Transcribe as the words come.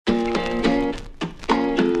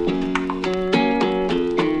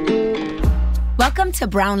Welcome to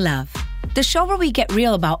Brown Love, the show where we get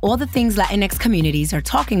real about all the things Latinx communities are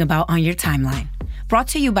talking about on your timeline. Brought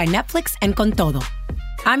to you by Netflix and Con Todo.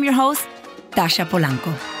 I'm your host, Dasha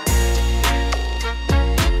Polanco.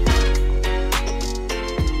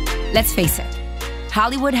 Let's face it,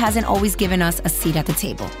 Hollywood hasn't always given us a seat at the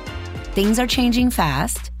table. Things are changing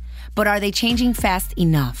fast, but are they changing fast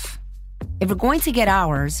enough? If we're going to get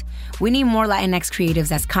ours, we need more Latinx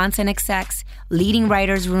creatives as content execs, leading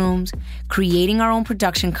writers' rooms, creating our own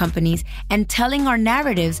production companies, and telling our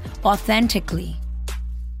narratives authentically.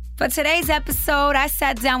 For today's episode, I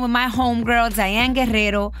sat down with my homegirl, Diane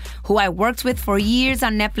Guerrero, who I worked with for years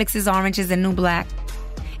on Netflix's Orange is the New Black.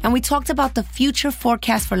 And we talked about the future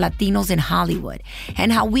forecast for Latinos in Hollywood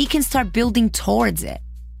and how we can start building towards it.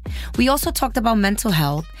 We also talked about mental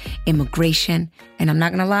health, immigration, and I'm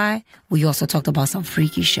not gonna lie, we also talked about some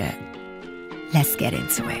freaky shit. Let's get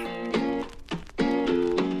into it.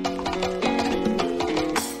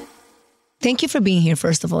 Thank you for being here,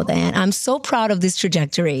 first of all, Diane. I'm so proud of this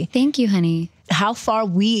trajectory. Thank you, honey. How far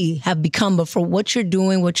we have become, but for what you're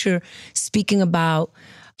doing, what you're speaking about,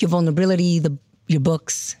 your vulnerability, your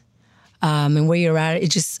books, and where you're at,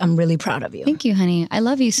 I'm really proud of you. Thank you, honey. I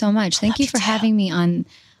love you so much. Thank you for having me on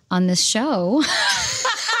this show.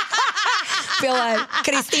 Feel like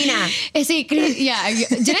Cristina. Yeah.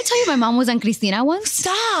 Did I tell you my mom was on Cristina once?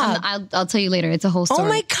 Stop. I'll tell you later. It's a whole story. Oh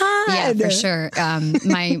my God. Yeah, for sure.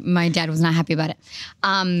 My dad was not happy about it.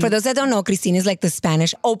 For those that don't know, Cristina is like the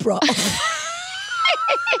Spanish Oprah.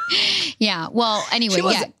 Yeah. Well, anyway, she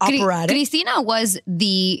was operatic. Cristina was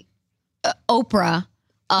the Oprah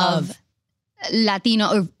of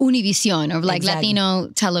Latino or Univision or like exactly.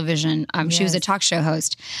 Latino television. Yes. She was a talk show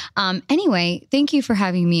host. Anyway, thank you for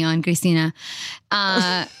having me on, Cristina.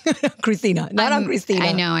 Cristina, not on Cristina.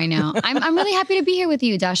 I know. I'm really happy to be here with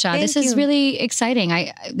you, Dasha. This is really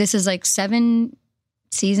exciting. This is like 7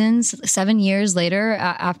 years later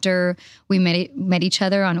after we met each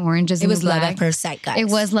other on Orange is the New Black. It was love at first sight, guys. It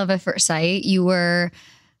was love at first sight. You were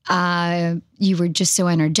just so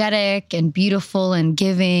energetic and beautiful and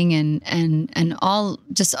giving and all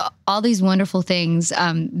these wonderful things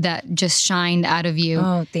that just shined out of you.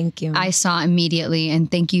 Oh, thank you. I saw immediately, and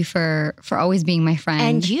thank you for always being my friend.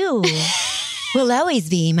 And you will always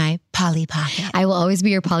be my Polly Pocket. I will always be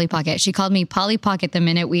your Polly Pocket. She called me Polly Pocket the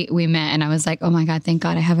minute we met, and I was like, oh my God, thank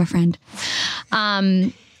God I have a friend.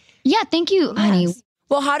 Yeah, thank you, honey.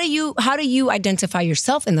 Well, how do you identify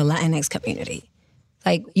yourself in the Latinx community?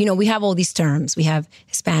 Like, we have all these terms. We have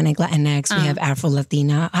Hispanic, Latinx, we have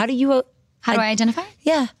Afro-Latina. How do I identify?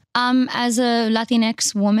 Yeah. As a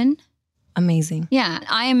Latinx woman. Amazing. Yeah,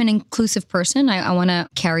 I am an inclusive person. I want to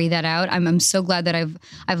carry that out. I'm so glad that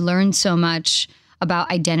I've learned so much about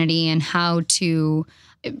identity and how to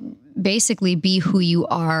basically be who you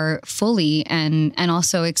are fully and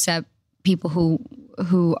also accept people who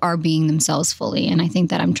are being themselves fully. And I think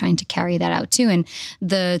that I'm trying to carry that out too. And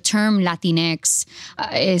the term Latinx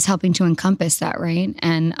is helping to encompass that, right?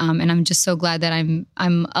 And I'm just so glad that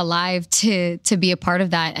I'm alive to be a part of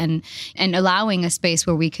that and allowing a space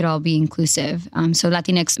where we could all be inclusive. So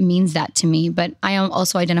Latinx means that to me, but I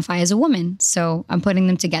also identify as a woman. So I'm putting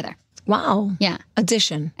them together. Wow. Yeah.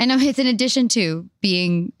 Addition. And it's an addition to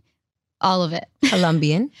being all of it.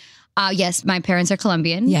 Colombian. Yes, my parents are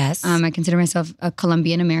Colombian. Yes. I consider myself a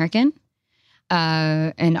Colombian American,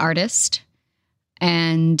 an artist,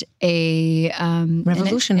 and a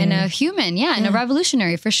revolutionary. And a human, and a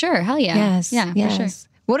revolutionary for sure. Hell yeah. Yes. Yeah, yes. for sure.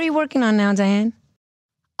 What are you working on now, Diane?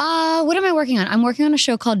 What am I working on? I'm working on a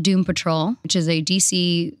show called Doom Patrol, which is a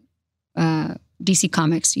DC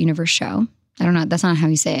Comics universe show. I don't know. That's not how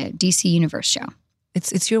you say it. DC Universe show.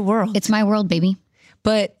 It's your world. It's my world, baby.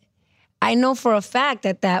 But I know for a fact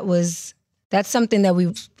that's something that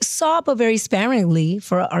we saw, but very sparingly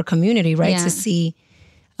for our community, right? Yeah. To see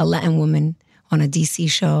a Latin woman on a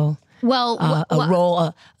DC show. Well,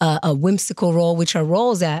 role, a whimsical role, which are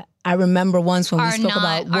roles that I remember once when we spoke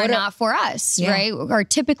about are not for us, right? Or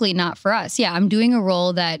typically not for us. Yeah, I'm doing a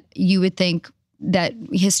role that you would think that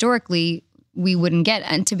historically we wouldn't get.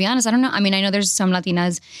 And to be honest, I don't know. I mean, I know there's some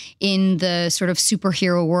Latinas in the sort of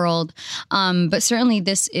superhero world, but certainly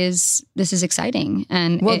this is exciting.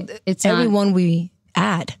 And it's everyone we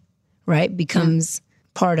add, right, becomes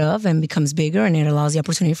part of and becomes bigger, and it allows the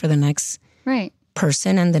opportunity for the next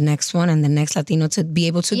person and the next one and the next Latino to be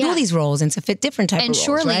able to do these roles and to fit different type of roles. And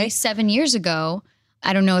surely 7 years ago,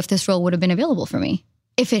 I don't know if this role would have been available for me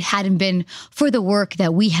if it hadn't been for the work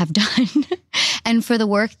that we have done and for the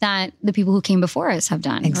work that the people who came before us have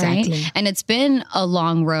done. Exactly. Right? And it's been a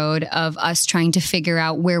long road of us trying to figure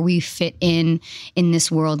out where we fit in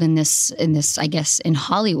this world, in this, I guess, in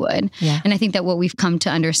Hollywood. Yeah. And I think that what we've come to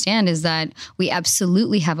understand is that we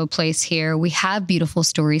absolutely have a place here. We have beautiful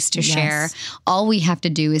stories to share. All we have to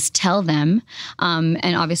do is tell them.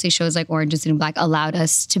 And obviously shows like Orange is the New Black allowed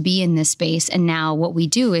us to be in this space. And now what we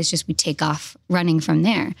do is just we take off running from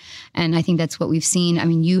there. And I think that's what we've seen. I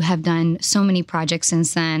mean, you have done so many projects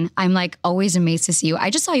since then. I'm like always amazed to see you. I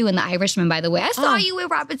just saw you in The Irishman, by the way. I saw you with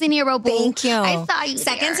Robert De Niro. Thank you. I saw you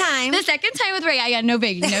Second there. time. The second time with Ray. Yeah, no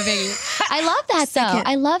biggie, no biggie. I love that though.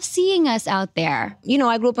 I love seeing us out there. You know,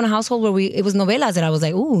 I grew up in a household where it was novelas that I was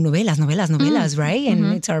like, ooh, novelas, right?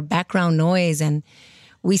 And it's our background noise. And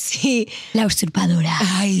we see La Usurpadora.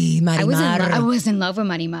 Ay, Marimar. I was in love with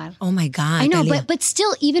Marimar. Oh my God. I know, but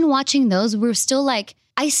still, even watching those, we're still like,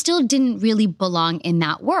 I still didn't really belong in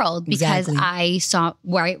that world because I saw,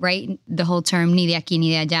 right, the whole term, ni de aquí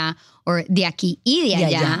ni de allá, or de aquí y de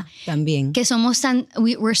allá. También. Que somos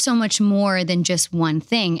we're so much more than just one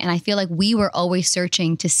thing. And I feel like we were always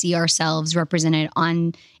searching to see ourselves represented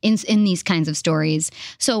in these kinds of stories.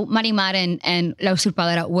 So Marimar and La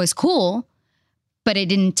Usurpadora was cool, but it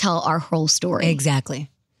didn't tell our whole story. Exactly.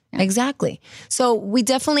 So we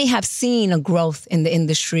definitely have seen a growth in the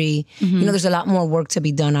industry. You know, there's a lot more work to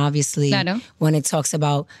be done, obviously, Claro. when it talks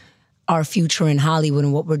about our future in Hollywood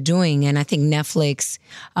and what we're doing. And I think Netflix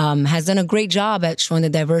has done a great job at showing the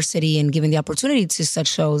diversity and giving the opportunity to such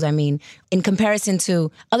shows. I mean, in comparison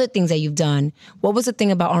to other things that you've done, what was the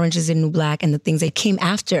thing about Orange is the New Black and the things that came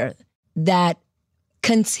after that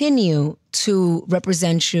continue to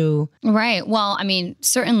represent you? Right. Well, I mean,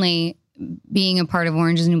 certainly being a part of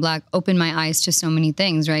Orange is the New Black opened my eyes to so many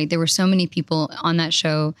things, right? There were so many people on that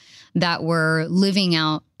show that were living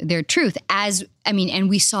out their truth and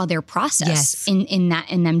we saw their process in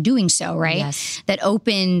them doing so, right? Yes. That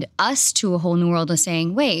opened us to a whole new world of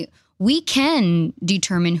saying, wait, we can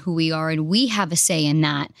determine who we are and we have a say in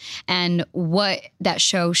that. And what that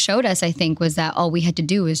show showed us, I think, was that all we had to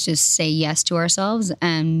do was just say yes to ourselves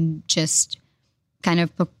and just kind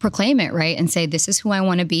of proclaim it, right? And say, this is who I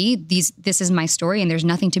want to be. This is my story and there's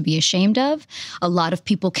nothing to be ashamed of. A lot of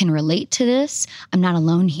people can relate to this. I'm not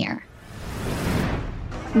alone here.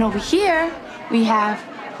 And over here, we have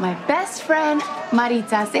my best friend,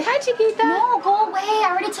 Marita. Say hi, chiquita. No, go away. I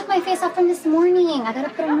already took my face off from this morning. I gotta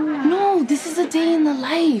put a new one. No, this is a day in the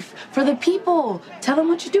life for the people. Tell them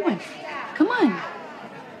what you're doing. Come on.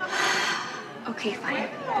 Okay, fine.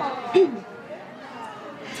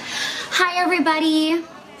 Hi, everybody.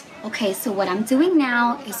 Okay, so what I'm doing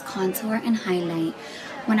now is contour and highlight.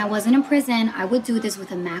 When I wasn't in prison, I would do this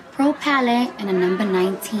with a MAC Pro palette and a number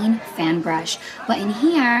 19 fan brush. But in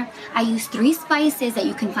here, I use 3 spices that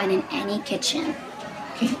you can find in any kitchen.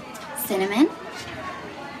 Okay. Cinnamon,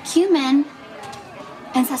 cumin,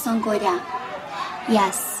 and sazon goya.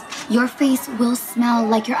 Yes, your face will smell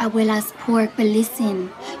like your abuela's pork, but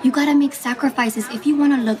listen, you gotta make sacrifices if you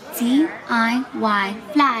wanna look DIY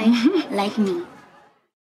fly like me.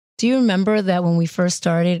 Do you remember that when we first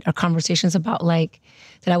started our conversations about like,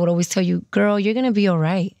 that I would always tell you, girl, you're going to be all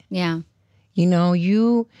right. Yeah. You know,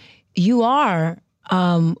 you are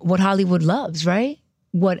what Hollywood loves, right?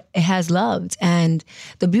 What it has loved. And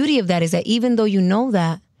the beauty of that is that even though you know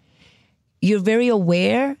that, you're very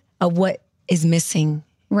aware of what is missing.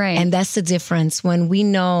 Right. And that's the difference when we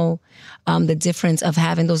know the difference of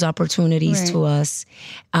having those opportunities to us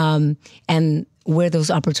and where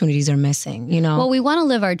those opportunities are missing, you know? Well, we want to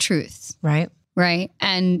live our truths. Right. Right.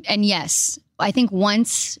 And yes, I think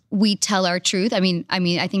once we tell our truth, I mean,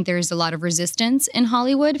 I think there's a lot of resistance in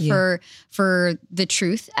Hollywood for the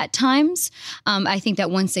truth at times. I think that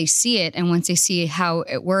once they see it and once they see how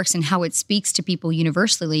it works and how it speaks to people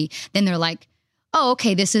universally, then they're like, oh,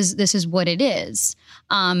 okay, this is what it is.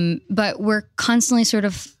 But we're constantly sort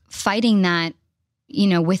of fighting that, you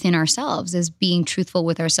know, within ourselves, as being truthful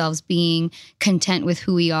with ourselves, being content with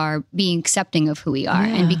who we are, being accepting of who we are.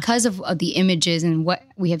 Yeah. And because of the images and what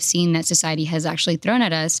we have seen that society has actually thrown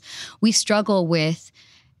at us, we struggle with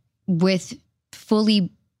fully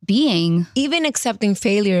being. Even accepting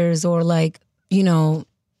failures or like, you know,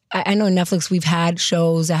 I know in Netflix we've had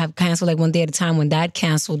shows that have canceled like one day at a time. When that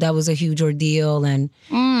canceled, that was a huge ordeal. And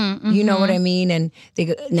you know what I mean? And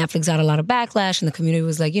Netflix got a lot of backlash and the community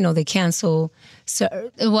was like, you know, they cancel.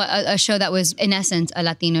 So, A show that was, in essence, a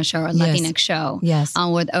Latino show or a Latinx show. Yes.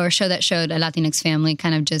 Or a show that showed a Latinx family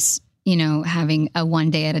kind of just, you know, having a one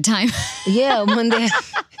day at a time. Yeah, one day.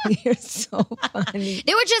 You're so funny.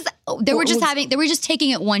 They were just taking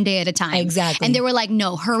it one day at a time. Exactly. And they were like,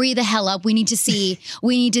 no, hurry the hell up. We need to see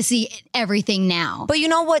everything now. But you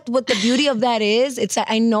know what the beauty of that is? It's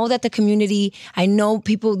I know that the community, I know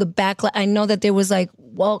people, the backlash, I know that there was like,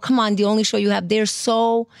 well, come on, the only show you have.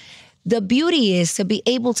 The beauty is to be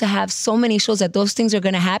able to have so many shows that those things are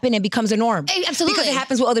going to happen. It becomes a norm. Absolutely. Because it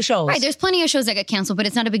happens with other shows. Right. There's plenty of shows that get canceled, but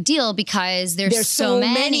it's not a big deal because there's so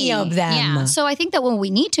many of them. Yeah. So I think that what we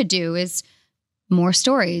need to do is more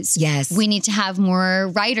stories. Yes. We need to have more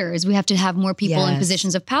writers. We have to have more people in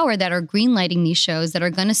positions of power that are greenlighting these shows that are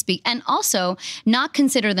going to speak, and also not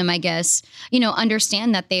consider them, I guess,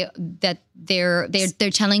 understand that they're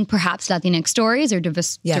telling perhaps Latinx stories or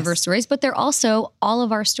diverse stories, but they're also all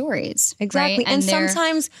of our stories. Exactly. Right? And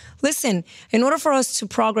sometimes, listen, in order for us to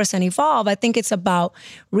progress and evolve, I think it's about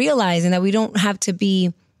realizing that we don't have to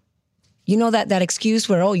be, that excuse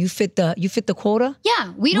where, you fit the quota.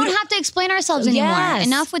 Yeah, we don't have to explain ourselves anymore. Yes.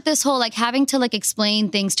 Enough with this whole having to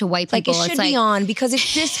explain things to white people. It should be on because it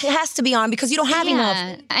has to be on because you don't have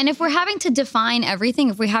enough. And if we're having to define everything,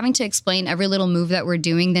 if we're having to explain every little move that we're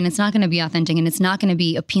doing, then it's not going to be authentic and it's not going to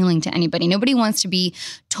be appealing to anybody. Nobody wants to be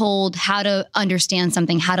told how to understand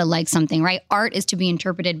something, how to like something, right? Art is to be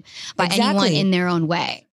interpreted by anyone in their own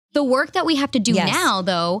way. The work that we have to do now,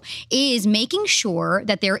 though, is making sure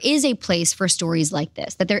that there is a place for stories like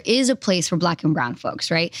this, that there is a place for Black and brown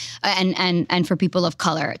folks, right? And for people of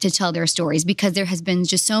color to tell their stories, because there has been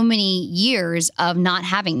just so many years of not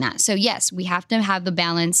having that. So yes, we have to have the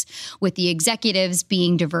balance with the executives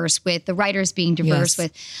being diverse, with the writers being diverse,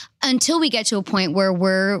 until we get to a point where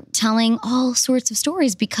we're telling all sorts of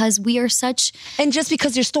stories because we are such... And just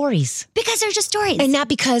because they're stories. Because they're just stories. And not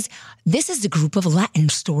because this is the group of Latin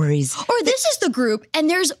stories. Or this is the group and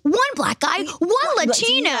there's one Black guy, one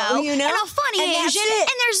Latino, and a funny Asian, and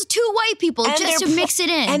there's two white people just to mix it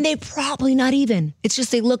in. And they're probably not even. It's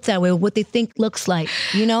just they look that way, what they think looks like,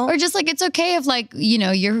 Or just it's okay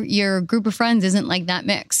if your group of friends isn't that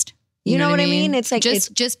mixed. You know what I mean? It's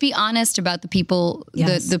just be honest about the people,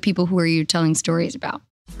 the people who are you telling stories about.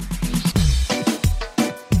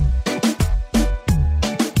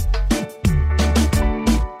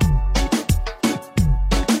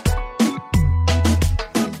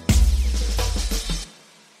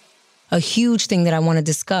 A huge thing that I want to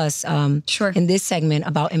discuss in this segment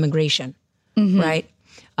about immigration, right?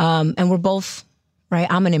 And we're both, right?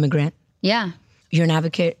 I'm an immigrant. Yeah. You're an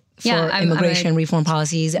advocate for immigration reform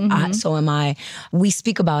policies. So am I. We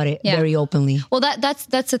speak about it very openly. Well, that's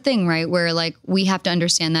the thing, right? Where we have to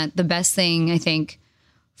understand that the best thing, I think,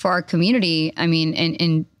 for our community, I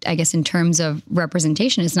mean, I guess in terms of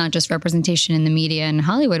representation, it's not just representation in the media and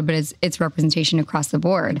Hollywood, but it's representation across the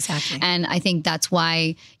board. Exactly. And I think that's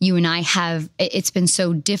why you and I it's been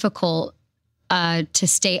so difficult to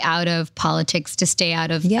stay out of politics, to stay out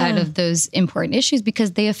of those important issues,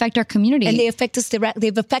 because they affect our community. And they affect us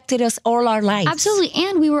they've affected us all our lives. Absolutely.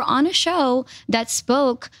 And we were on a show that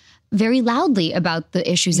spoke very loudly about the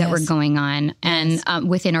issues that were going on and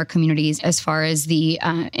within our communities as far as the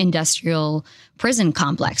industrial prison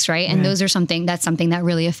complex, right? And that's something that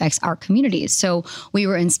really affects our communities. So we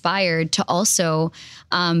were inspired to also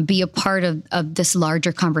be a part of this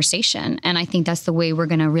larger conversation. And I think that's the way we're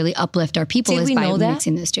going to really uplift our people is by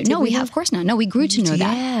mixing those two. No, of course not. No, we grew to know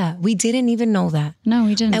that. Yeah, we didn't even know that. No,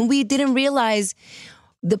 we didn't. And we didn't realize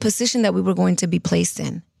the position that we were going to be placed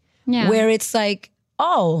in. Yeah. Where it's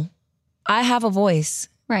I have a voice.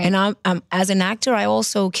 Right. And I'm as an actor, I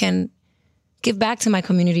also can give back to my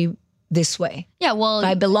community this way. Yeah, well,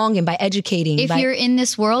 by belonging, by educating. If you're in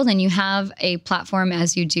this world and you have a platform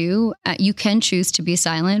as you do, you can choose to be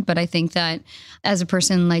silent. But I think that as a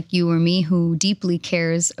person like you or me who deeply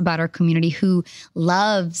cares about our community, who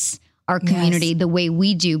loves our community the way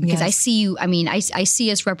we do, because I see you, I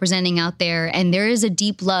see us representing out there, and there is a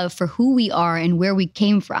deep love for who we are and where we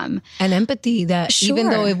came from. And empathy that even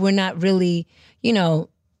though if we're not really,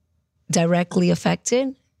 directly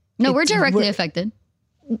affected. No, we're directly affected.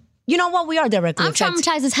 You know what? We are directly affected. I'm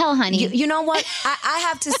traumatized as hell, honey. You know what? I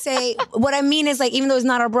have to say, what I mean is even though it's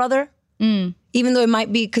not our brother, even though it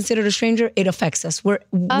might be considered a stranger, it affects us. We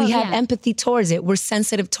have empathy towards it. We're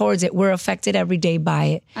sensitive towards it. We're affected every day by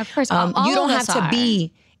it. Of course, you don't have to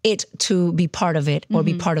be it to be part of it or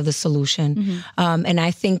be part of the solution. And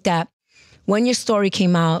I think that when your story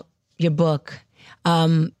came out, your book,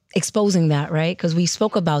 exposing that, right? Because we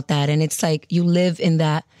spoke about that, and it's you live in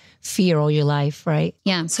that fear all your life, right?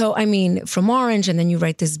 Yeah. So, from Orange, and then you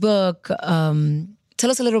write this book.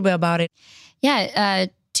 Tell us a little bit about it. Yeah.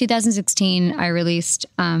 2016, I released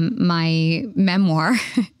my memoir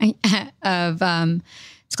of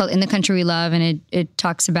It's called In the Country We Love. And it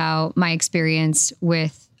talks about my experience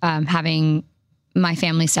with having my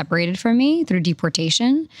family separated from me through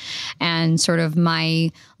deportation and sort of my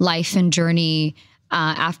life and journey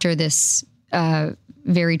after this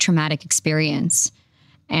very traumatic experience.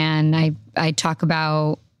 And I talk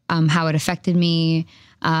about how it affected me,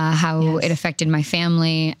 how it affected my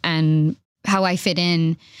family, and how I fit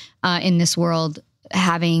in this world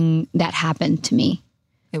having that happen to me.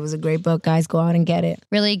 It was a great book, guys. Go out and get it.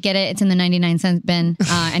 Really get it. It's in the 99-cent bin.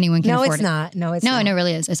 Anyone can afford it. No, it's not. No, it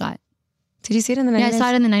really is. I saw it. Did you see it in the 99 Yeah, I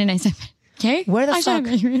saw it in the 99-cent bin. Okay. Where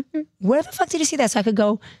the fuck did you see that so I could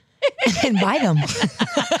go and buy them?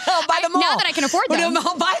 I'll buy them all. Now that I can afford them.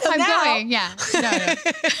 I'll buy them now. Going. Yeah. No.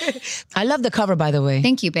 I love the cover, by the way.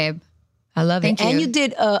 Thank you, babe. I love Thank it. you. And you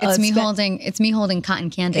did it's me holding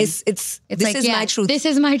cotton candy. This is my truth. This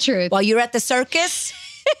is my truth. While you're at the circus,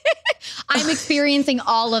 I'm experiencing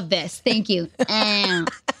all of this. Thank you.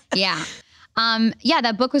 Yeah.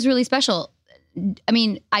 That book was really special. I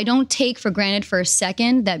mean, I don't take for granted for a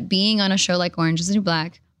second that being on a show like Orange is the New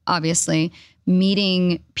Black, obviously,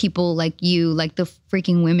 meeting people like you, like the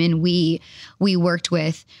freaking women we worked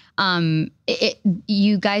with,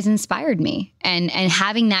 you guys inspired me. And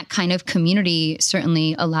having that kind of community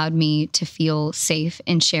certainly allowed me to feel safe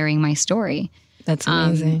in sharing my story. That's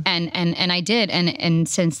amazing. And I did. And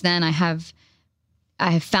since then I have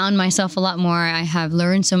found myself a lot more. I have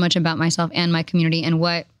learned so much about myself and my community and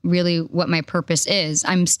what my purpose is.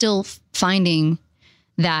 I'm still finding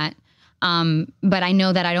that. But I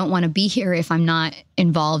know that I don't want to be here if I'm not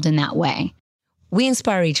involved in that way. We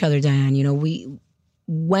inspire each other, Diane. You know,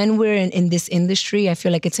 when we're in this industry, I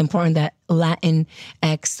feel like it's important that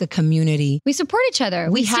Latinx, the community, we support each other.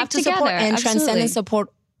 We have to together. support and transcend and support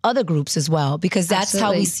other groups as well, because that's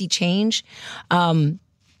how we see change.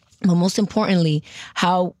 But most importantly,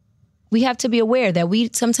 how we have to be aware that we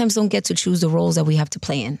sometimes don't get to choose the roles that we have to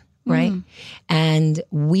play in, right? And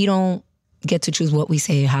we don't get to choose what we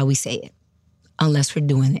say or how we say it unless we're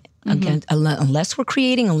doing it. Again, unless we're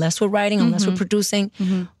creating, unless we're writing, unless we're producing,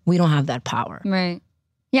 we don't have that power. Right.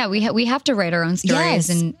 Yeah, we have to write our own stories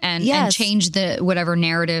and change the whatever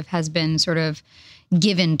narrative has been sort of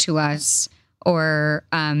given to us or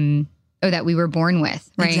that we were born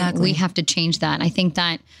with, right? Exactly. We have to change that. I think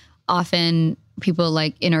that often people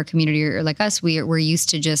like in our community or like us, we're used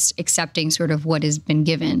to just accepting sort of what has been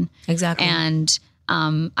given. Exactly. And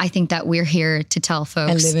I think that we're here to tell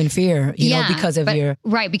folks. And live in fear, you know, because of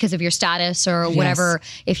because of your status or whatever.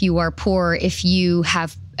 If you are poor, if you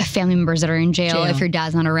have family members that are in jail, if your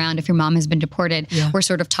dad's not around, if your mom has been deported, we're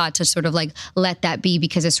sort of taught to sort of like let that be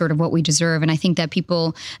because it's sort of what we deserve. And I think that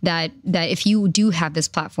people that if you do have this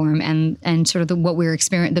platform and sort of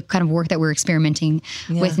the kind of work that we're experimenting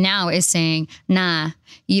with now is saying, nah,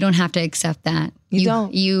 you don't have to accept that.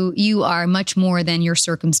 You are much more than your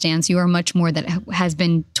circumstance. You are much more that has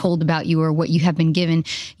been told about you or what you have been given.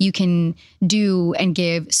 You can do and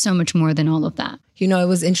give so much more than all of that. You know, it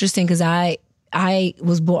was interesting because I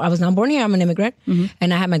was not born here. I'm an immigrant,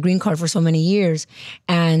 and I had my green card for so many years,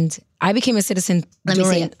 and I became a citizen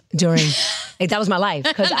during. That was my life,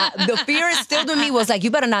 because the fear instilled in me was like,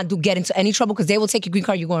 you better not get into any trouble because they will take your green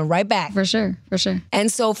card. You're going right back. For sure.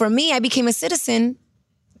 And so for me, I became a citizen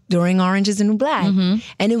during Orange is the New Black,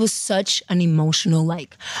 and it was such an emotional,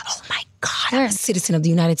 like, oh my God, I'm a citizen of the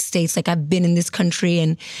United States. Like, I've been in this country,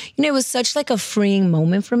 and you know, it was such like a freeing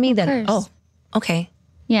moment for me that okay,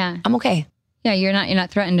 yeah, I'm okay. Yeah, you're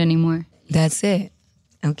not threatened anymore. That's it.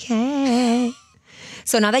 Okay.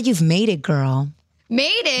 So now that you've made it, girl.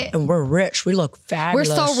 Made it. And we're rich. We look fabulous.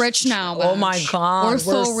 We're so rich now. Oh my God. We're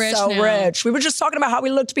so rich now. Rich. We were just talking about how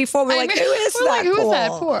we looked before. We're like, who is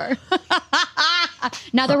that poor?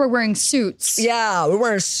 Now that we're wearing suits. Yeah, we're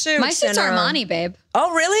wearing suits. My suit's Armani, babe.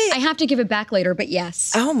 Oh, really? I have to give it back later, but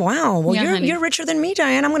yes. Oh, wow. Well, you're richer than me,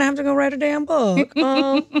 Diane. I'm going to have to go write a damn book.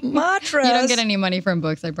 My dress. You don't get any money from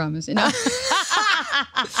books, I promise you. No.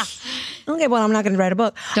 Okay, well, I'm not going to write a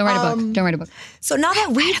book. Don't write a book. So now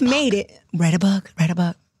that we've made it, write a book.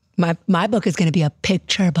 My book is going to be a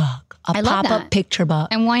picture book. A pop-up picture book.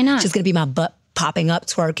 And why not? It's just going to be my butt popping up,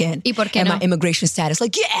 twerking, and my immigration status.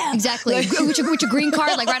 Like, yeah. Exactly. With your green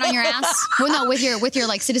card, like right on your ass. Well, no, with your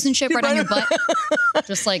like citizenship right on your butt.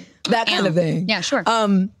 Just like. That kind of thing. Yeah, sure.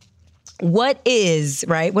 What is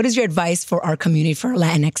your advice for our community, for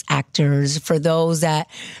Latinx actors, for those that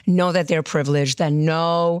know that they're privileged, that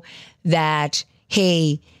know that,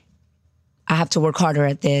 hey, I have to work harder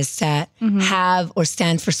at this, that have or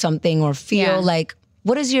stand for something or feel like,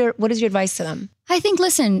 what is your advice to them? I think,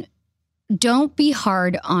 listen, don't be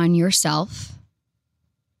hard on yourself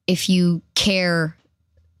if you care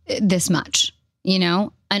this much, you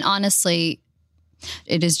know? And honestly,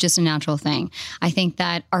 it is just a natural thing. I think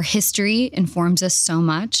that our history informs us so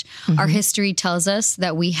much. Our history tells us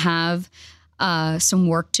that we have some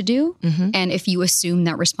work to do. And if you assume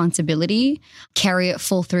that responsibility, carry it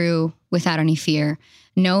full through without any fear.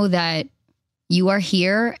 Know that you are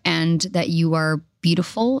here and that you are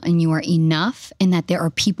beautiful and you are enough and that there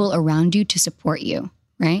are people around you to support you,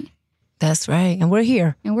 right? That's right. And we're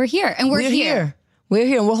here. And we're here. And we're here. We're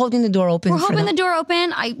here and we're holding the door open. We're holding the door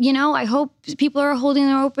open. I hope people are holding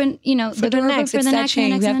it open, for the next, for the next,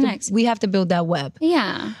 and the next. We have to build that web.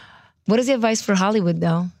 Yeah. What is the advice for Hollywood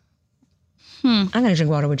though? I'm going to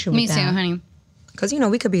drink water with you. Me too, honey. Because,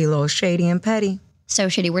 we could be a little shady and petty. So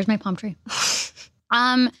shady. Where's my palm tree?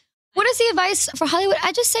 What is the advice for Hollywood?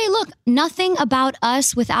 I just say, look, nothing about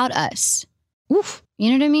us without us. Oof.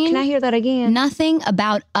 You know what I mean? Can I hear that again? Nothing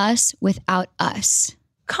about us without us.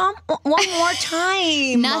 Come on, one more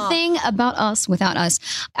time. Nothing about us without us.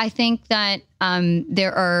 I think that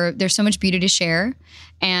there's so much beauty to share.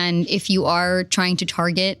 And if you are trying to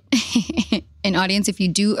target an audience, if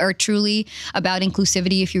you are truly about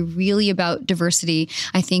inclusivity, if you're really about diversity,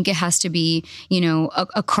 I think it has to be,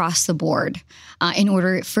 across the board in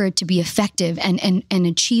order for it to be effective and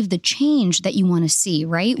achieve the change that you want to see,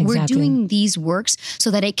 right? Exactly. We're doing these works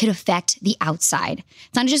so that it could affect the outside.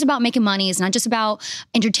 It's not just about making money. It's not just about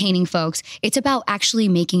entertaining folks. It's about actually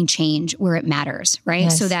making change where it matters, right?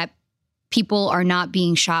 Yes. So that people are not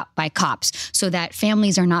being shot by cops, so that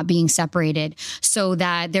families are not being separated, so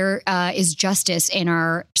that there is justice in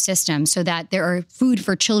our system, so that there are food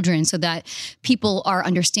for children, so that people are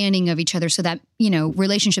understanding of each other, so that,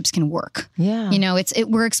 relationships can work. Yeah.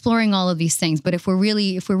 We're exploring all of these things, but if we're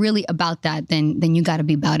really about that, then you got to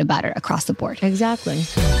be about it across the board. Exactly.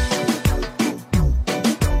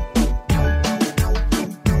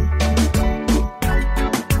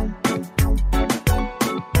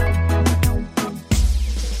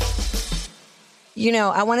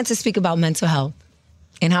 I wanted to speak about mental health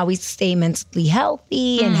and how we stay mentally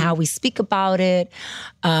healthy and how we speak about it.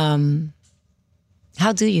 How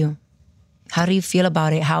do you? How do you feel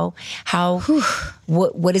about it?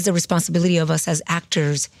 What is the responsibility of us as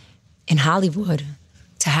actors in Hollywood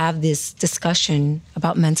to have this discussion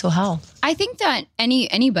about mental health? I think that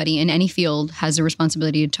anybody in any field has a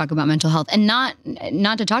responsibility to talk about mental health, and not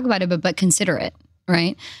to talk about it, but consider it,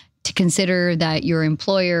 right? To consider that your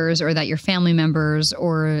employers or that your family members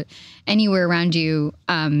or anywhere around you,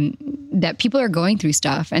 that people are going through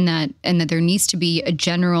stuff, and that there needs to be a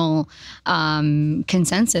general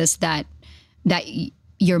consensus that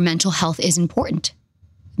your mental health is important,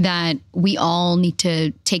 that we all need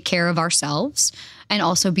to take care of ourselves and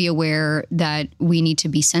also be aware that we need to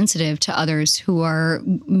be sensitive to others who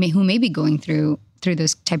may be going through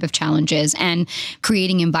those type of challenges, and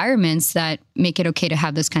creating environments that make it okay to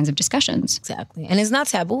have those kinds of discussions. Exactly. And it's not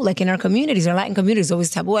taboo. Like in our communities, our Latin communities,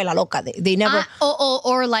 always taboo, la loca. They never...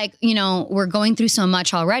 Or like, we're going through so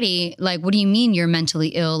much already. Like, what do you mean you're mentally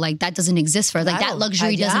ill? Like, that doesn't exist for us. Like, that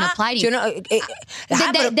luxury doesn't apply to you.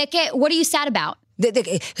 What are you sad about?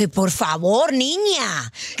 Por favor,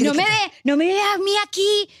 niña. No me ve a mí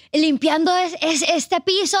aquí limpiando este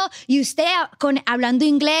piso y usted hablando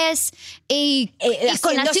inglés y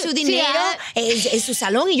haciendo su dinero en su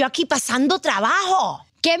salón y yo aquí pasando trabajo.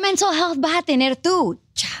 ¿Qué mental health vas a tener tú?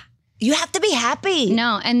 You have to be happy.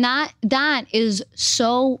 No, and that is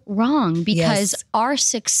so wrong, because our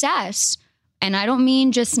success, and I don't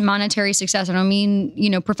mean just monetary success, I don't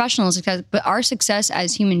mean, professional success, but our success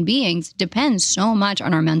as human beings depends so much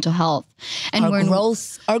on our mental health. And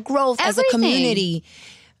our growth as a community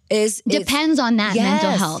depends on that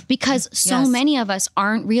mental health, because so many of us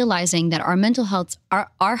aren't realizing that our mental health,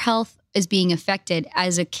 our health is being affected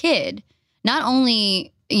as a kid, not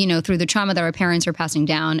only, through the trauma that our parents are passing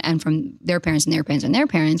down and from their parents and their parents and their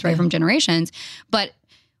parents, right, from generations, but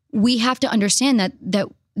we have to understand that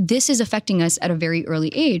this is affecting us at a very early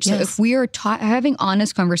age. So if we are having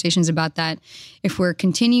honest conversations about that, if we're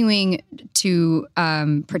continuing to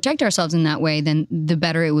protect ourselves in that way, then the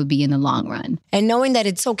better it would be in the long run. And knowing that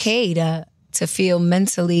it's okay to feel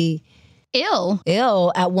mentally ill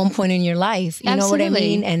at one point in your life. You know what I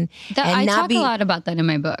mean? And I talk a lot about that in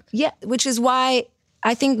my book. Yeah, which is why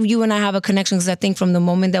I think you and I have a connection, because I think from the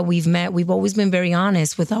moment that we've met, we've always been very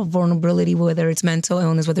honest with our vulnerability, whether it's mental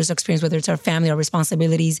illness, whether it's experience, whether it's our family, our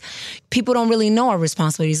responsibilities. People don't really know our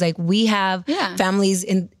responsibilities. Like, we have families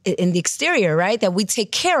in the exterior, right, that we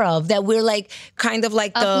take care of, that we're like kind of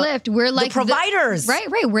like we're like the providers. Right.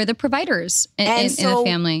 We're the providers in a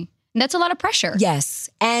family. And that's a lot of pressure. Yes.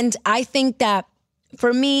 And I think that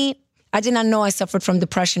for me, I did not know I suffered from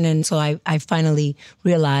depression until I finally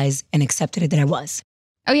realized and accepted it that I was.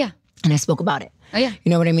 Oh, yeah. And I spoke about it. Oh, yeah. You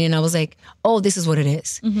know what I mean? And I was like, oh, this is what it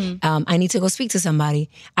is. I need to go speak to somebody.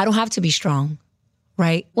 I don't have to be strong,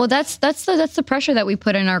 right? Well, that's the pressure that we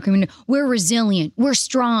put in our community. We're resilient. We're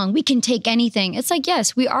strong. We can take anything. It's like,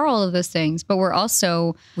 yes, we are all of those things, but we're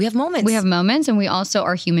also... We have moments. We have moments, and we also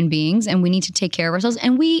are human beings, and we need to take care of ourselves,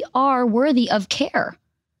 and we are worthy of care.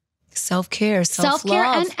 Self-care,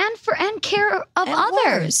 self-love. And care of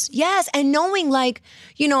others. Yes, and knowing like,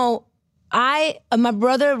 you know, my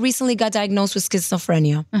brother recently got diagnosed with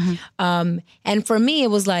schizophrenia. And for me, it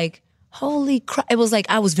was like, holy crap. It was like,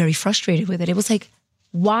 I was very frustrated with it. It was like,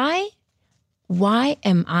 why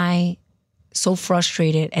am I so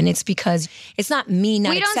frustrated? And it's because it's not me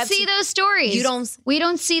not accepting. We don't see those stories. We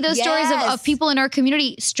don't see those Yes. stories of people in our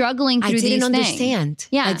community struggling through these things. I didn't understand.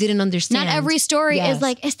 Yeah. I didn't understand. Not every story is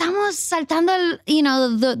like, estamos saltando,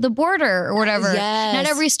 the border or whatever. Yes. Not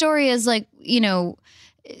every story is like,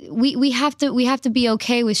 we have to be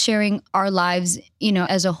okay with sharing our lives,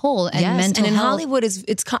 as a whole, and mental and in health. Hollywood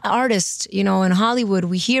it's artists, in Hollywood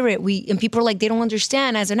we hear it, and people are like, they don't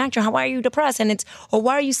understand as an actor, why are you depressed? And or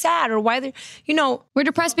why are you sad? Or why they, we're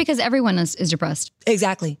depressed because everyone is depressed.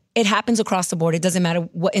 Exactly. It happens across the board. It doesn't matter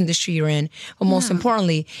what industry you're in. But most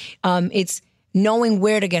importantly, it's knowing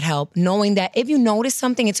where to get help, knowing that if you notice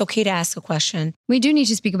something, it's okay to ask a question. We do need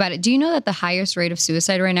to speak about it. Do you know that the highest rate of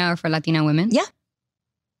suicide right now are for Latina women? Yeah.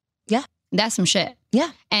 That's some shit.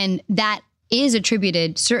 Yeah. And that is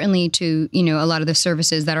attributed certainly to, a lot of the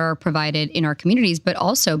services that are provided in our communities, but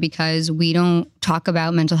also because we don't talk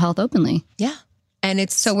about mental health openly. Yeah. And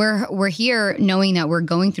it's so we're here knowing that we're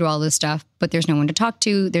going through all this stuff, but there's no one to talk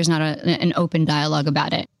to. There's not an open dialogue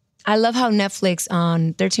about it. I love how Netflix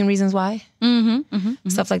on 13 Reasons Why,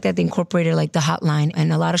 stuff like that, they incorporated like the hotline,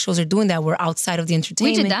 and a lot of shows are doing that. We're outside of the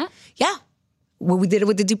entertainment. We did that? Yeah. Well, we did it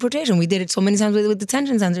with the deportation. We did it so many times with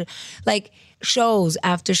detention centers. Like shows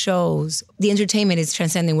after shows. The entertainment is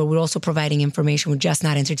transcending where we're also providing information. We're just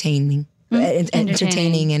not entertaining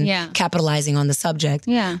and capitalizing on the subject.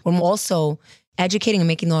 Yeah. We're also educating and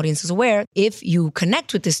making the audiences aware. If you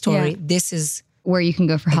connect with this story, this is where you can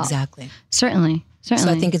go for help. Exactly. Certainly. So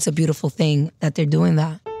I think it's a beautiful thing that they're doing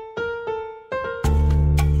that.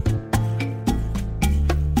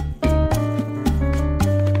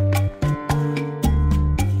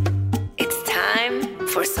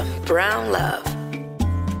 For some brown love.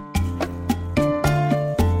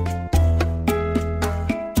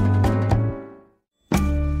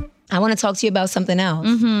 I want to talk to you about something else.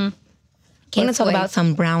 I want to talk about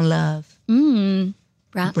some brown love. Brown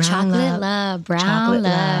chocolate love. Brown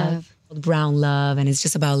love. Brown love. And it's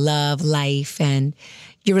just about love, life, and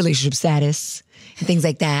your relationship status and things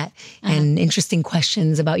like that. And interesting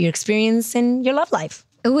questions about your experience and your love life.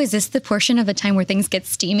 Oh, is this the portion of the time where things get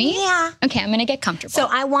steamy? Yeah. Okay, I'm going to get comfortable. So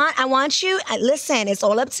I want you, listen, it's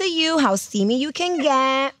all up to you how steamy you can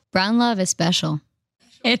get. Brown love is special.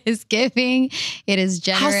 It is giving. It is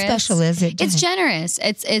generous. How special is it? It's generous.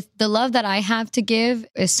 It's the love that I have to give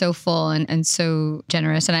is so full and so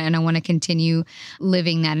generous. And I want to continue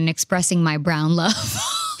living that and expressing my brown love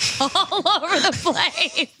all over the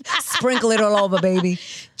place. Sprinkle it all over, baby.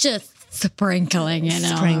 Just sprinkling it.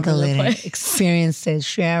 Sprinkle it. Experience it.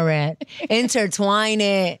 Share it. Intertwine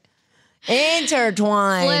it.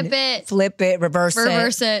 Intertwine. Flip it.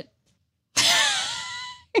 Reverse it.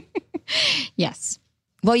 Yes.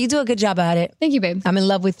 Well, you do a good job at it. Thank you, babe. I'm in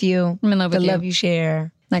love with you. I'm in love with you. The love you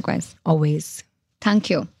share. Likewise. Always.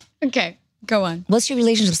 Thank you. Okay, go on. What's your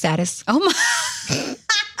relationship status? Oh my.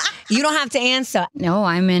 You don't have to answer. No,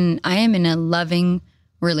 I am in a loving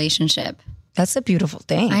relationship. That's a beautiful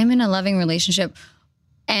thing. I'm in a loving relationship,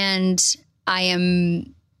 and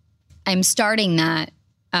I'm starting that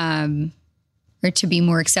or to be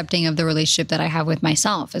more accepting of the relationship that I have with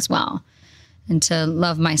myself as well, and to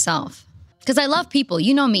love myself. Because I love people.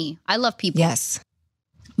 You know me. I love people. Yes.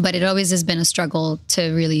 But it always has been a struggle to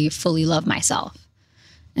really fully love myself.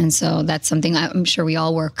 And so that's something I'm sure we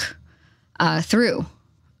all work through.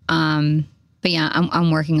 But yeah, I'm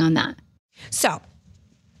working on that. So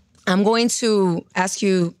I'm going to ask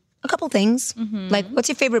you a couple things. Like, what's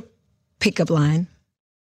your favorite pickup line?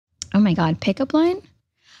 Oh my God, pickup line?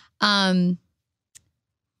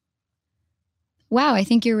 Wow, I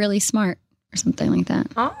think you're really smart. Or something like that.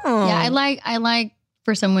 Oh. Yeah, I like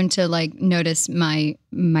for someone to like notice my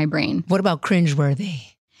brain. What about cringeworthy?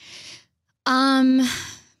 I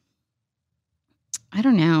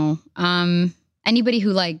don't know. Anybody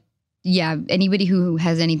who anybody who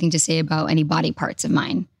has anything to say about any body parts of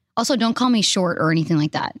mine. Also, don't call me short or anything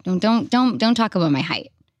like that. Don't talk about my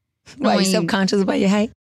height. Why, are you self-conscious about your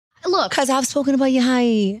height? Look. Because I've spoken about your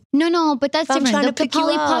height. No, but that's I'm trying different. to The pick you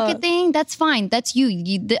Polly up. Pocket thing, that's fine. That's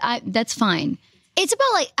that's fine. It's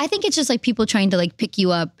about like, I think it's just like people trying to like pick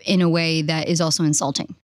you up in a way that is also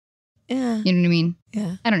insulting. Yeah. You know what I mean?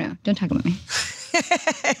 Yeah. I don't know. Don't talk about me.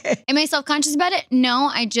 Am I self-conscious about it? No,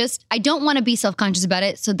 I don't want to be self-conscious about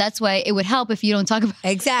it. So that's why it would help if you don't talk about it.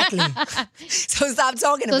 Exactly. So stop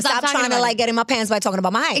talking. So Stop stop talking trying to about like it. get in my pants by talking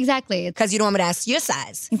about my height. Exactly. Because you don't want me to ask your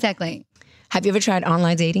size. Exactly. Have you ever tried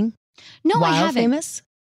online dating? No, I Wild haven't. Famous?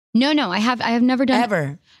 No, I have never done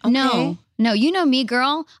Ever? Okay. No, you know me,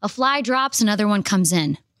 girl. A fly drops, another one comes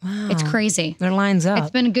in. Wow. It's crazy. Their lines up. It's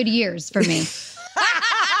been good years for me.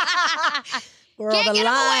 Girl, Can't the get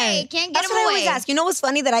 'em away. line. Can't get That's 'em what I always away. ask. You know what's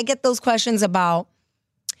funny? That I get those questions about,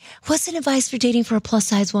 what's an advice for dating for a plus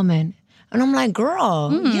size woman? And I'm like,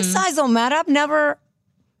 girl, your size don't matter. I've never,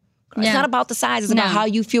 it's Yeah. not about the size. It's about No. how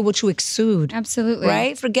you feel, what you exude. Absolutely.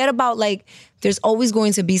 Right? Forget about like, there's always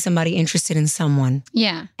going to be somebody interested in someone.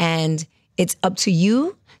 Yeah, And it's up to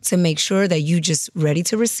you to make sure that you just ready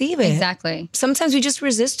to receive it. exactly. Sometimes we just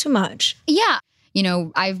resist too much. Yeah. You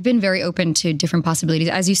know, I've been very open to different possibilities.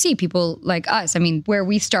 As you see, people like us, I mean, where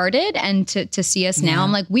we started and to see us now,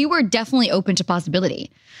 I'm like, we were definitely open to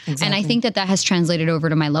possibility. And I think that has translated over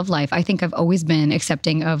to my love life. I think I've always been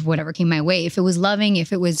accepting of whatever came my way. If it was loving,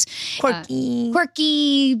 if it was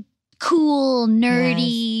quirky, cool,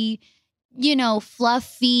 nerdy, you know,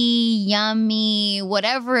 fluffy, yummy,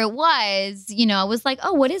 whatever it was, you know, I was like,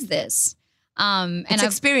 oh, what is this? And It's I've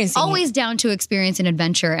experiencing it. always down to experience and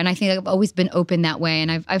adventure. And I think I've always been open that way.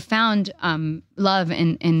 And I've found love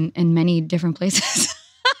in many different places.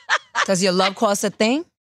 Does your love cost a thing?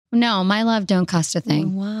 No, my love don't cost a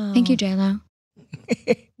thing. Wow. Thank you, J-Lo.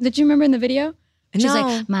 Did you remember in the video? She's No.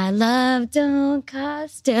 like, my love don't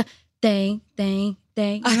cost a thing. You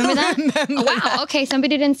remember that? remember Oh, wow. Okay,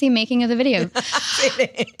 somebody didn't see making of the video.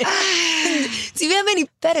 Do you have any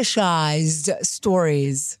fetishized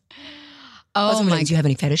stories? Oh my! Do you have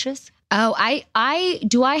any fetishes? Oh, I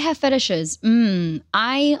have fetishes?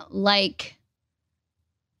 I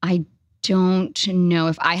don't know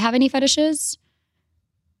if I have any fetishes.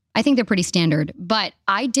 I think they're pretty standard, but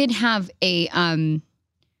I did have a, can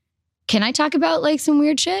I talk about like some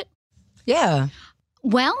weird shit? Yeah.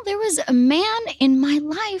 Well, there was a man in my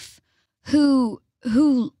life who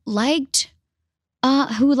liked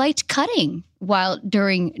cutting while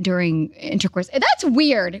during intercourse. That's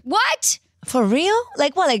weird. What? For real?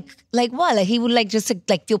 Like what? Like what? Like he would like just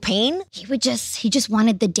like feel pain? He just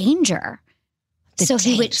wanted the danger.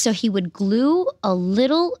 He would glue a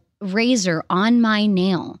little razor on my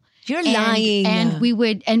nail. You're lying. And we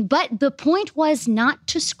would but the point was not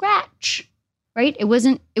to scratch. Right? It was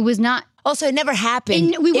not. Oh, so it never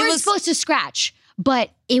happened. We weren't supposed to scratch,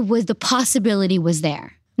 but it was, the possibility was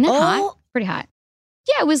there. Isn't that hot? Pretty hot.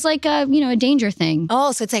 Yeah, it was like a danger thing.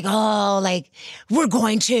 Oh, so it's like, we're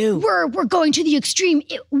going to. We're going to the extreme.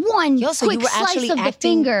 One Yo, so you quick were slice actually of the acting-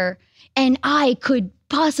 finger, and I could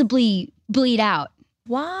possibly bleed out.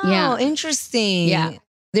 Wow, Yeah. interesting. Yeah.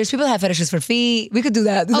 There's people that have fetishes for feet. We could do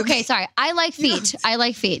that. Okay, sorry. I like feet. I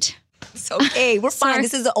like feet. It's okay. We're fine. Sorry.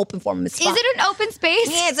 This is an open forum. It's fine. Is it an open space?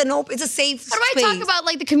 Yeah, it's a safe How do space. I talk about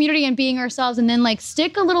like the community and being ourselves, and then like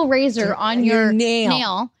stick a little razor on your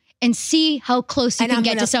nail and see how close you And can I'm get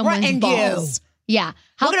gonna to someone's threaten balls? Yeah.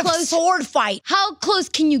 How We're gonna close? sword fight. How close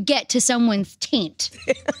can you get to someone's taint?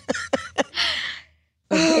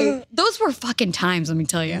 Those were fucking times, let me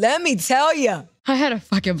tell you. Let me tell you. I had a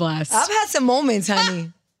fucking blast. I've had some moments,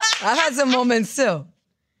 honey. I've had some moments too.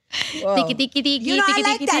 Whoa. I like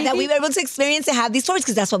that we were able to experience and have these stories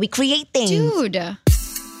because that's why we create things. Dude.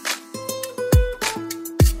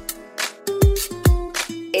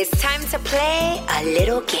 It's time to play a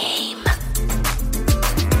little game.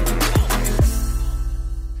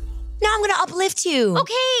 Now I'm going to uplift you.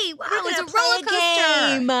 Okay. Wow, We're it's a gonna play roller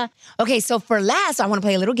coaster. game. Okay, so for last, I want to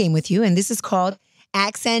play a little game with you, and this is called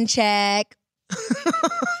Accent Check.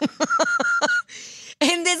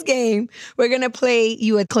 In this game, we're going to play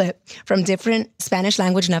you a clip from different Spanish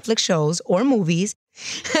language Netflix shows or movies,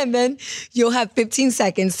 and then you'll have 15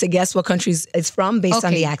 seconds to guess what country it's from based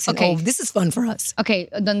on the accent. Okay. Oh, this is fun for us. Okay,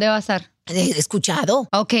 ¿dónde va a ser? Escuchado.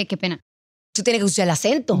 Okay, qué pena. Tú tienes que escuchar el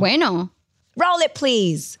acento. Bueno. Roll it,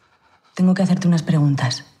 please. Tengo que hacerte unas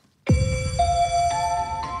preguntas.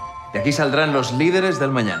 De aquí saldrán los líderes del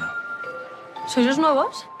mañana. ¿Sois los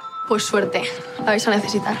nuevos? Pues suerte, la vais a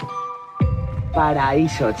necesitar.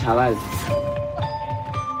 Paraíso, chaval.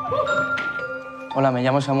 Hola, me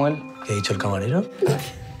llamo Samuel. ¿Qué ha dicho el camarero?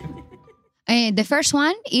 The first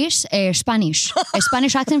one is Spanish. A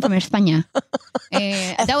Spanish accent from España.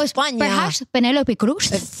 That was España. perhaps Penelope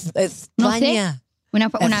Cruz. No sé. España.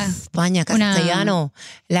 España, castellano.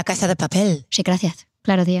 La Casa de Papel. Sí, gracias.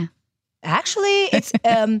 Claro, tía. Actually, it's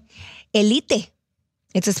Elite.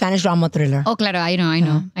 It's a Spanish drama thriller. Oh, claro, I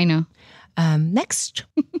know. Next.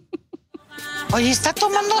 Oye, está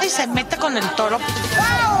tomando y se mete con el toro.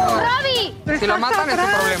 ¡Robbie! Si lo matan es un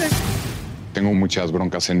problema. Tengo muchas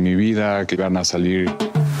broncas en mi vida que van a salir.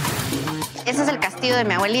 Ese es el castillo de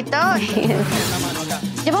mi abuelito.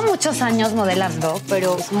 Llevo muchos años modelando,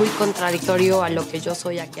 pero es muy contradictorio a lo que yo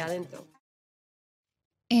soy aquí adentro.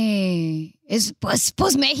 Es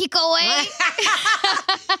pues México, güey.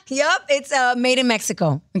 Yup, it's made in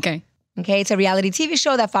Mexico. Okay, it's a reality TV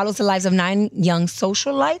show that follows the lives of 9 young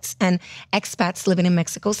socialites and expats living in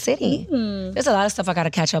Mexico City. There's a lot of stuff I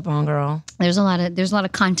gotta catch up on, girl. There's a lot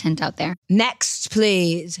of content out there. Next,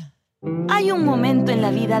 please. Hay un momento en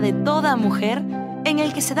la vida de toda mujer en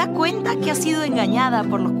el que se da cuenta que ha sido engañada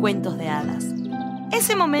por los cuentos de hadas.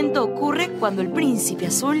 Ese momento ocurre cuando el príncipe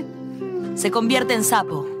azul se convierte en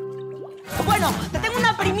sapo. Bueno, te tengo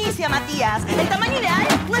una primicia, Matías. El tamaño ideal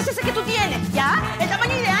no es ese que tú tienes, ¿ya? El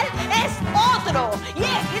tamaño ideal es otro. Y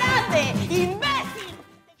es grande, imbécil.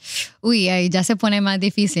 Uy, ahí ya se pone más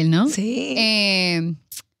difícil, ¿no? Sí.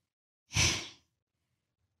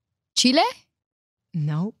 ¿Chile?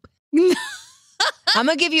 Nope. I'm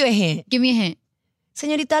gonna give you a hint. Give me a hint.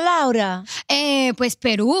 Señorita Laura. Pues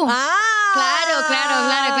Perú.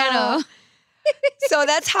 Claro. So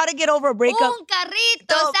that's how to get over a breakup. Un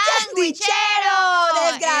carrito sandwichero.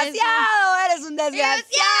 Desgraciado. Eres un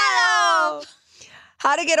desgraciado.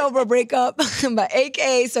 How to get over a breakup by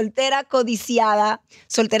AKA Soltera Codiciada.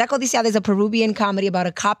 Soltera Codiciada is a Peruvian comedy about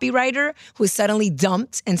a copywriter who is suddenly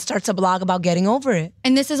dumped and starts a blog about getting over it.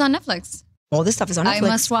 And this is on Netflix. All this stuff is on Netflix. I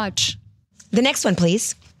must watch. The next one,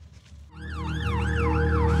 please.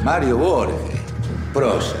 Mario Bore.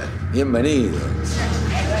 Prosa. Bienvenido.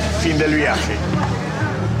 Fin del viaje.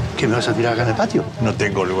 ¿Qué me vas a tirar acá en el patio? No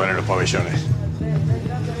tengo lugar en los pabellones.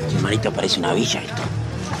 Hermanito, parece una villa esto.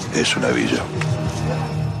 Es una villa.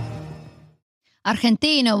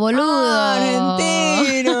 Argentino, boludo.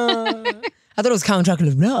 Argentino. I thought it was Count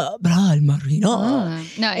Dracula. El Marginal.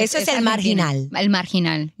 No, Eso es El Marginal. El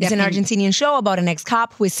Marginal. It's an Argentinian show about an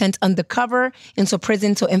ex-cop who is sent undercover into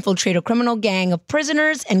prison to infiltrate a criminal gang of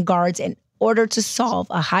prisoners and guards in order to solve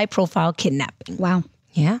a high-profile kidnapping. Wow.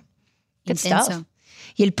 Yeah. Good stuff.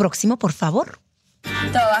 Y el próximo, por favor. Te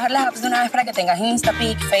voy a bajar las apps de una vez para que tengas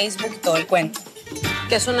Instapic, Facebook, todo el cuento.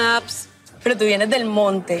 ¿Qué son apps? Pero tú vienes del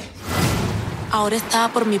monte. Ahora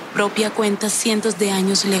estaba por mi propia cuenta cientos de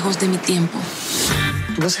años lejos de mi tiempo.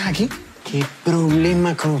 ¿Tú qué haces aquí? ¿Qué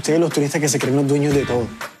problema con ustedes los turistas que se creen los dueños de todo?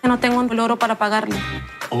 No tengo el oro para pagarle.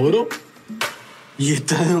 ¿Oro? ¿Y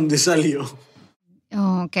esta de dónde salió?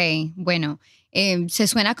 Ok, bueno. Se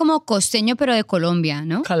suena como costeño, pero de Colombia,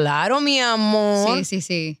 ¿no? Claro, mi amor.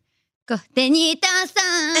 Sí. Costeñita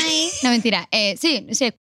soy. No, mentira. Sí.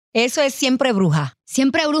 Eso es Siempre Bruja.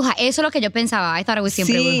 Siempre Bruja. Eso es lo que yo pensaba. I thought it was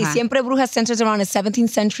Siempre Bruja. Sí, Siempre Bruja centers around a 17th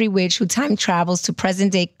century witch who time travels to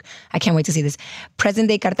present-day, I can't wait to see this,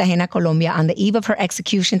 present-day Cartagena, Colombia, on the eve of her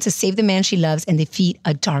execution to save the man she loves and defeat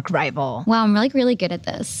a dark rival. Wow, I'm really good at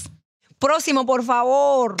this. Próximo, por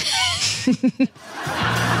favor.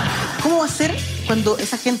 ¿Cómo va a ser cuando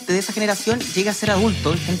esa gente de esa generación llegue a ser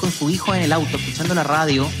adulto, estén con su hijo en el auto, escuchando la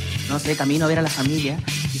radio, no sé, camino a ver a la familia,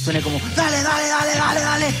 y suene como,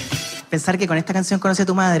 dale? Pensar que con esta canción conocí a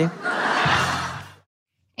tu madre.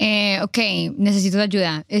 Ok, necesito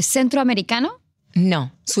ayuda. ¿Es centroamericano?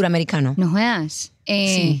 No, suramericano. No juegas.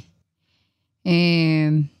 Sí.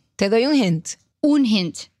 Te doy un hint. Un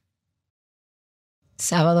hint.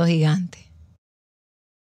 Sábado Gigante.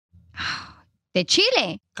 ¿De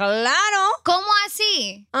Chile? ¡Claro! ¿Cómo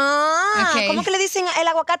así? Okay. ¿Cómo que le dicen el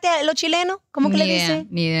aguacate a los chilenos? ¿Cómo que le dicen?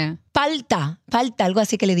 Ni idea. Palta, algo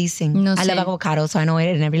así que le dicen. No sé. I love avocado, so I know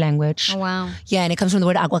it in every language. Oh, wow. Yeah, and it comes from the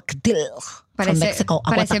word aguacate from Mexico.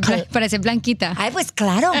 Parece blanquita. Ay, pues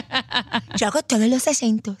claro. Yo hago todos los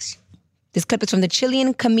acentos. This clip is from the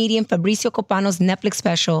Chilean comedian Fabricio Copano's Netflix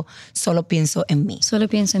special, Solo Pienso en Mí. Solo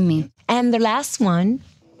Pienso en Mí. And the last one.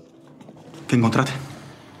 ¿Qué encontraste?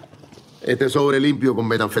 Este sobre limpio con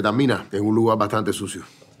metanfetamina en un lugar bastante sucio.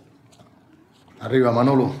 Arriba,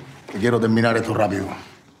 Manolo, que quiero terminar esto rápido.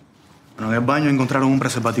 Bueno, en el baño encontraron un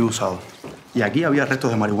preservativo usado. Y aquí había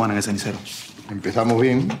restos de marihuana en el cenicero. Empezamos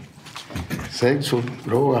bien. Sexo,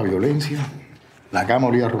 droga, violencia. La cama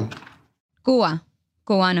olía a ron. Cuba.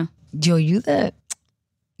 Cubano. Yo, you the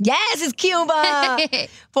Yes, it's Cuba.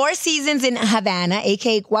 4 seasons in Havana,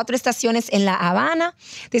 a.k.a. Cuatro Estaciones en La Habana.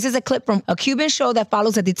 This is a clip from a Cuban show that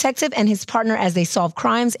follows a detective and his partner as they solve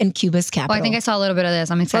crimes in Cuba's capital. Oh, I think I saw a little bit of this.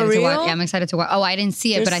 I'm excited to watch. Yeah, I'm excited to watch. Oh, I didn't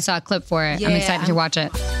see it, but I saw a clip for it. I'm excited to watch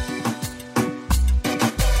it.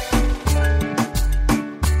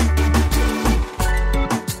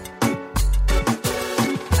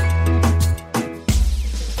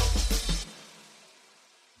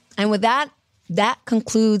 And with that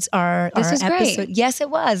concludes our episode. Great. Yes, it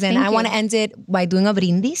was. And I want to end it by doing a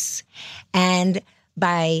brindis and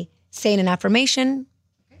by saying an affirmation,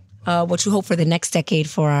 what you hope for the next decade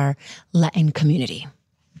for our Latin community.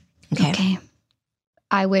 Okay.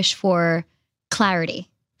 I wish for clarity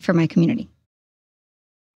for my community.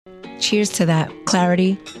 Cheers to that.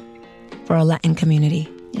 Clarity for our Latin community.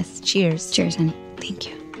 Yes. Cheers. Cheers, honey. Thank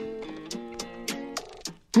you.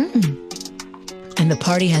 And the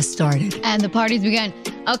party has started. And the party's begun.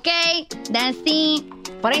 Okay, dancing.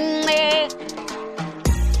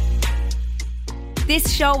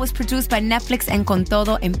 This show was produced by Netflix and Con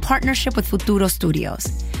Todo in partnership with Futuro Studios.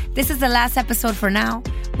 This is the last episode for now,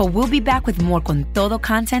 but we'll be back with more Con Todo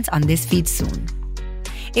content on this feed soon.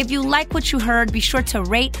 If you like what you heard, be sure to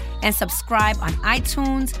rate and subscribe on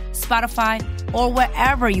iTunes, Spotify, or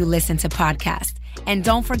wherever you listen to podcasts. And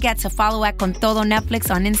don't forget to follow at Con Todo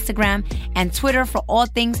Netflix on Instagram and Twitter for all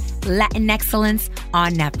things Latin excellence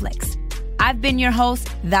on Netflix. I've been your host,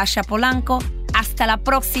 Dasha Polanco. Hasta la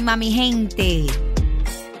próxima, mi gente.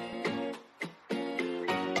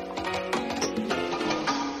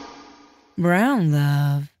 Brown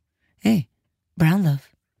love. Hey, brown love.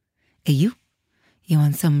 Hey, you. You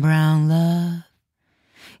want some brown love?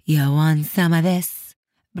 You want some of this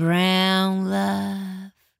brown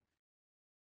love?